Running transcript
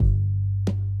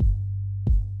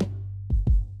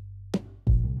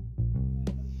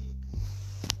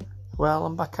Well,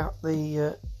 I'm back at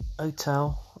the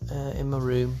hotel in my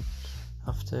room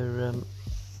after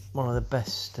one of the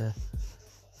best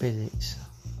visits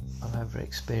I've ever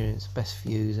experienced. Best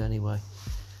views anyway.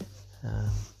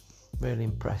 Really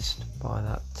impressed by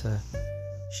that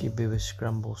Shibuya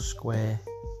Scramble Square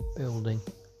building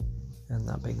and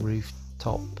that big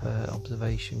rooftop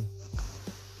observation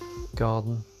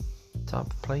garden type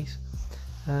of place.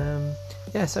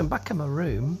 So I'm back in my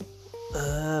room.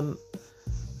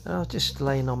 I was just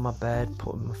laying on my bed,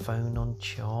 putting my phone on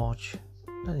charge.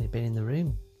 I'd only been in the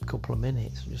room a couple of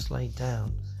minutes, just laid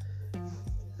down.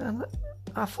 And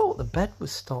I thought the bed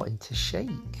was starting to shake,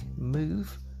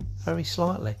 move very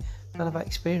slightly. And I've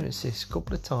experienced this a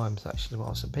couple of times actually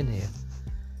whilst I've been here.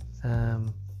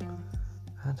 And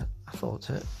I thought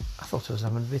I was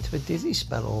having a bit of a dizzy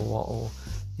spell or what, or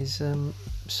is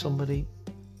somebody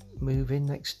moving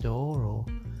next door,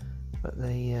 but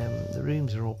the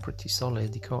rooms are all pretty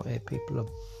solid. You can't hear people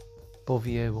above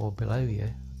you or below you,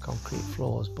 concrete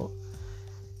floors, but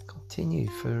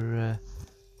continued for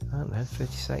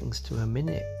 30 seconds to a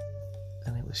minute,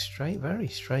 and it was very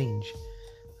strange.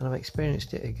 And I've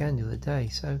experienced it again the other day.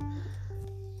 So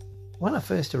when I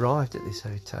first arrived at this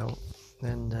hotel,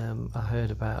 and I heard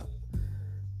about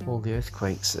all the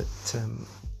earthquakes that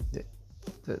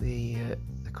the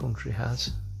country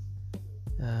has,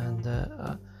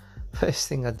 and first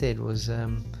thing I did was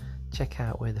check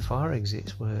out where the fire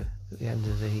exits were at the end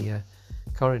of the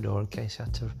corridor in case I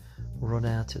had to run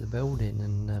out of the building,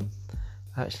 and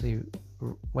actually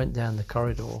went down the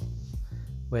corridor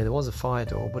where there was a fire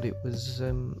door, but it was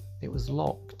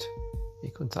locked.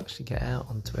 You couldn't actually get out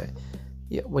onto it.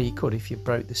 Yeah, well, you could if you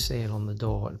broke the seal on the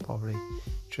door. It probably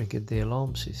triggered the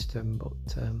alarm system, but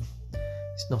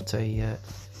it's not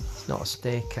a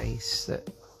staircase that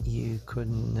you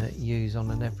couldn't use on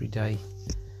an everyday.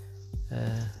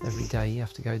 Every day you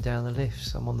have to go down the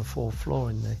lifts. I'm on the 4th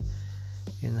floor in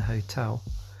the hotel,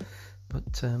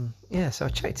 but so I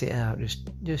checked it out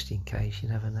just in case. You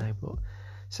never know. But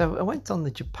so I went on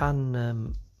the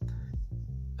Japan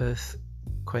earth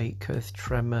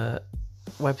tremor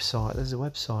website. There's a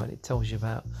website. It tells you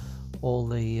about all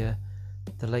the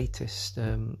latest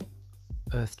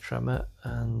earth tremor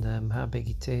and how big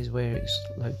it is, where it's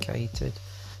located,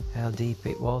 how deep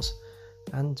it was,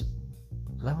 and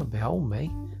lo and behold,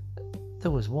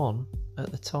 there was one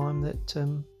at the time that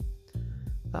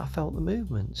I felt the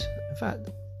movements. In fact,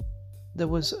 there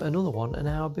was another one an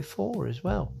hour before as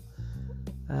well,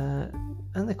 and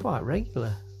they're quite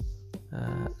regular,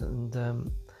 and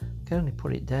can only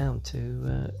put it down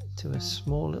to a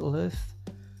small little earth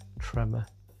tremor.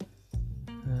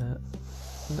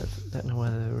 Don't know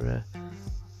whether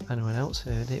anyone else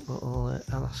heard it, but I'll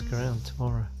ask around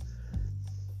tomorrow.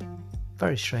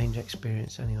 Very strange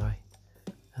experience anyway,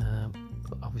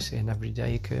 but obviously an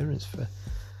everyday occurrence for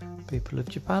people of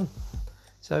Japan.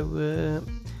 So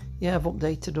I've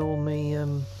updated all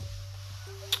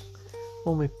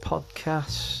my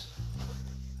podcasts,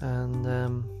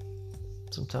 and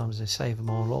sometimes I save them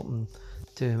all up and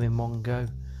do them in one go.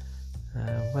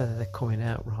 Whether they're coming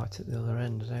out right at the other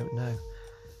end, I don't know.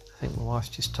 I think my wife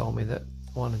just told me that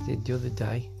one I did the other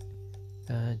day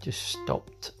just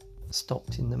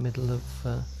stopped in the middle of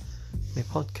my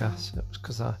podcast. It was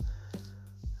because I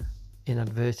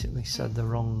inadvertently said the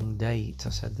wrong date. I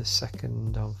said the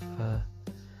 2nd of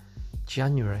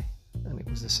January, and it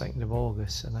was the 2nd of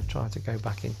August, and I tried to go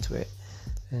back into it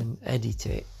and edit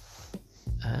it,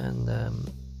 and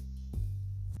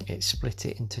it split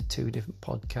it into 2 different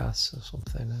podcasts or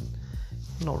something, and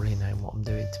I'm not really knowing what I'm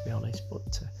doing, to be honest,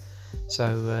 but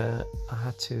so I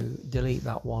had to delete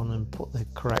that one and put the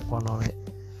correct one on it,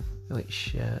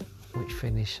 which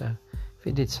finished. So if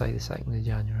it did say the 2nd of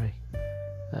January,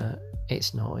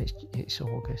 it's not, it's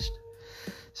August.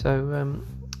 So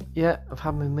I've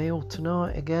had my meal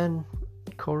tonight again,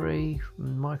 curry,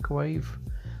 microwave.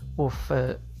 I've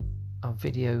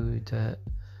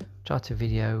tried to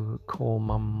video call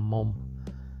my mum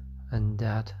and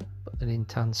dad, but they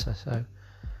didn't answer. So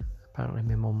apparently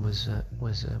my mum was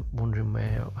wondering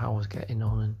how I was getting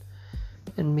on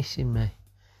and missing me,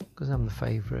 because I'm the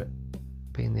favourite,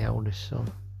 being the eldest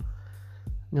son.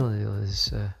 None of the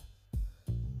others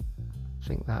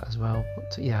think that as well,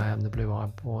 but I am the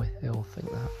blue-eyed boy. They all think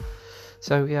that.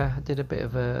 So I did a bit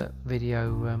of a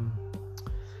video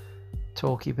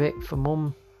talky bit for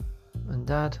mum and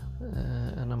dad,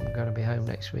 and I'm going to be home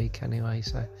next week anyway,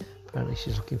 so apparently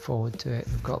she's looking forward to it.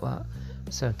 I've got that,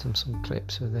 sent them some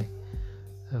clips of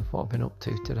what I've been up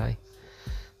to today.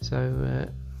 So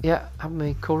have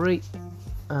my curry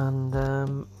and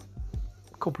a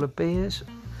couple of beers.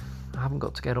 I haven't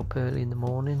got to get up early in the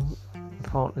morning My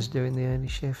partner's doing the early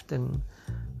shift and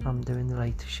I'm doing the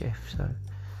later shift, so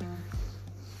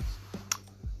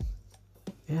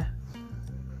yeah,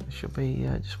 I should be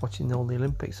just watching all the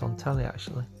Olympics on telly.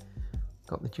 Actually,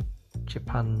 got the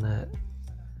Japan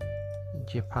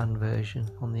version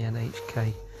on the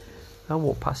NHK. I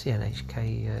walked past the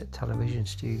NHK television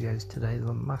studios today. They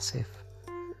were massive.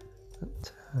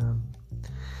 But,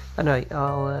 anyway,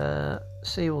 I'll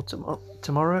see you all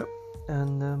tomorrow,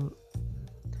 and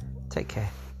take care.